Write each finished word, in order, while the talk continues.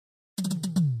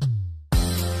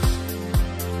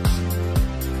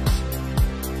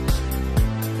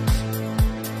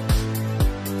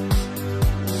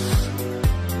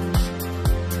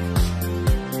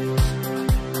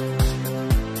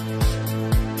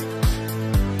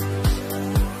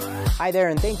Hi there,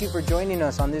 and thank you for joining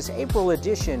us on this April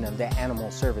edition of the Animal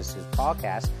Services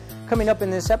Pawcast. Coming up in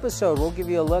this episode, we'll give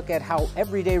you a look at how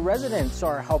everyday residents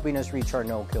are helping us reach our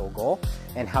no-kill goal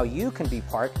and how you can be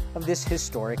part of this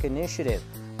historic initiative.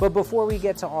 But before we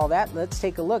get to all that, let's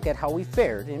take a look at how we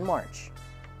fared in March.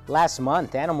 Last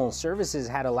month, Animal Services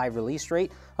had a live release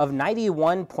rate of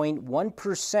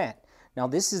 91.1%. Now,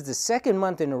 this is the second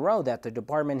month in a row that the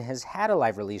department has had a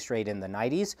live release rate in the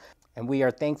 90s, and we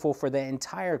are thankful for the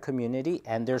entire community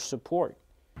and their support.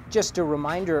 Just a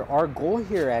reminder, our goal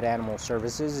here at Animal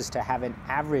Services is to have an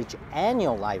average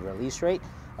annual live release rate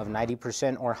of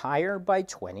 90% or higher by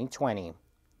 2020.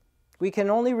 We can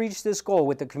only reach this goal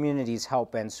with the community's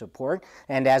help and support,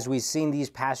 and as we've seen these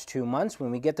past 2 months,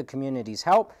 when we get the community's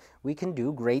help, we can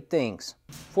do great things.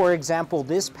 For example,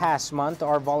 this past month,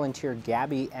 our volunteer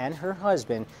Gabby and her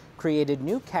husband created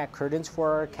new cat curtains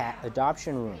for our cat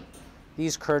adoption room.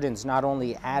 These curtains not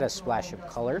only add a splash of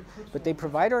color, but they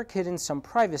provide our kittens some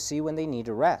privacy when they need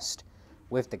a rest.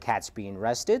 With the cats being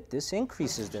rested, this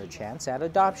increases their chance at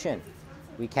adoption.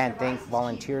 We can't thank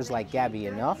volunteers like Gabby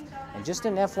enough, and just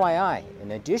an FYI,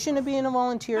 in addition to being a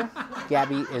volunteer,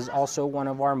 Gabby is also one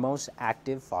of our most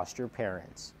active foster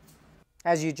parents.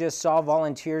 As you just saw,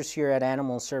 volunteers here at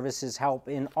Animal Services help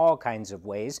in all kinds of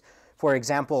ways. For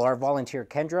example, our volunteer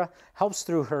Kendra helps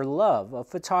through her love of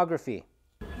photography.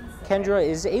 Kendra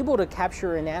is able to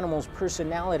capture an animal's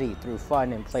personality through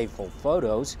fun and playful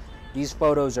photos. These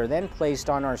photos are then placed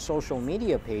on our social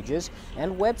media pages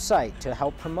and website to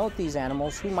help promote these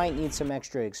animals who might need some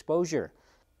extra exposure.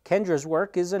 Kendra's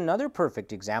work is another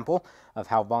perfect example of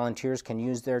how volunteers can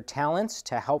use their talents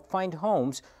to help find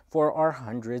homes for our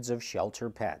hundreds of shelter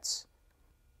pets.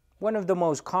 One of the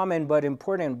most common but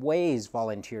important ways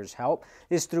volunteers help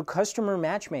is through customer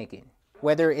matchmaking.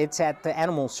 Whether it's at the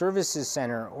Animal Services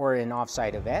Center or an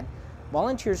off-site event,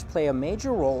 volunteers play a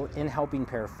major role in helping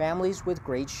pair families with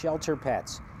great shelter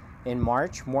pets. In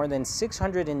March, more than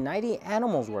 690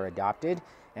 animals were adopted,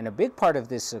 and a big part of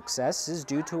this success is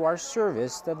due to our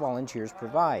service that volunteers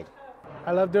provide.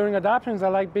 I love doing adoptions. I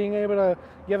like being able to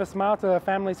give a smile to a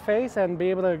family's face and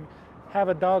be able to have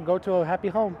a dog go to a happy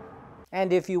home.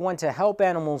 And if you want to help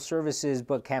Animal Services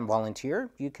but can't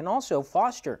volunteer, you can also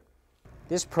foster.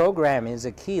 This program is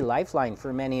a key lifeline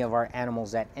for many of our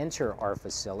animals that enter our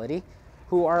facility,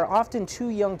 who are often too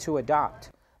young to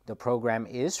adopt. The program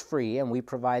is free, and we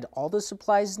provide all the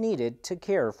supplies needed to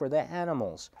care for the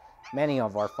animals. Many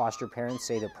of our foster parents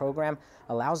say the program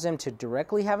allows them to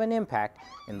directly have an impact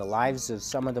in the lives of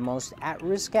some of the most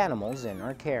at-risk animals in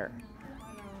our care.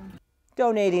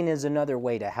 Donating is another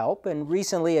way to help, and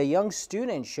recently a young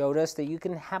student showed us that you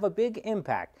can have a big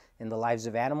impact in the lives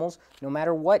of animals no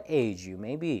matter what age you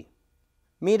may be.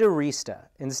 Meet Arista.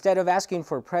 Instead of asking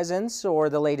for presents or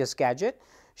the latest gadget,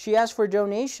 she asked for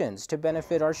donations to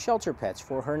benefit our shelter pets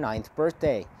for her 9th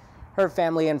birthday. Her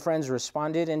family and friends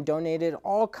responded and donated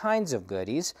all kinds of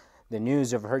goodies. The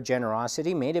news of her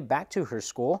generosity made it back to her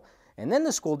school, and then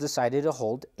the school decided to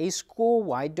hold a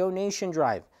school-wide donation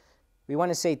drive. We want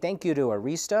to say thank you to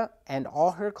Arista and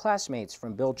all her classmates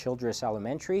from Bill Childress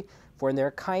Elementary for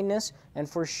their kindness and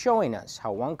for showing us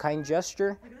how one kind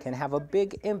gesture can have a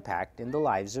big impact in the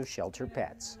lives of shelter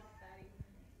pets.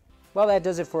 Well, that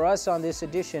does it for us on this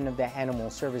edition of the Animal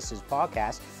Services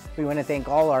Pawcast. We want to thank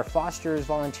all our fosters,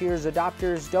 volunteers,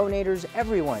 adopters, donators,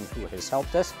 everyone who has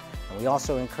helped us. And we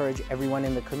also encourage everyone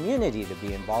in the community to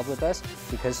be involved with us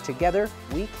because together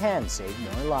we can save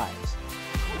more lives.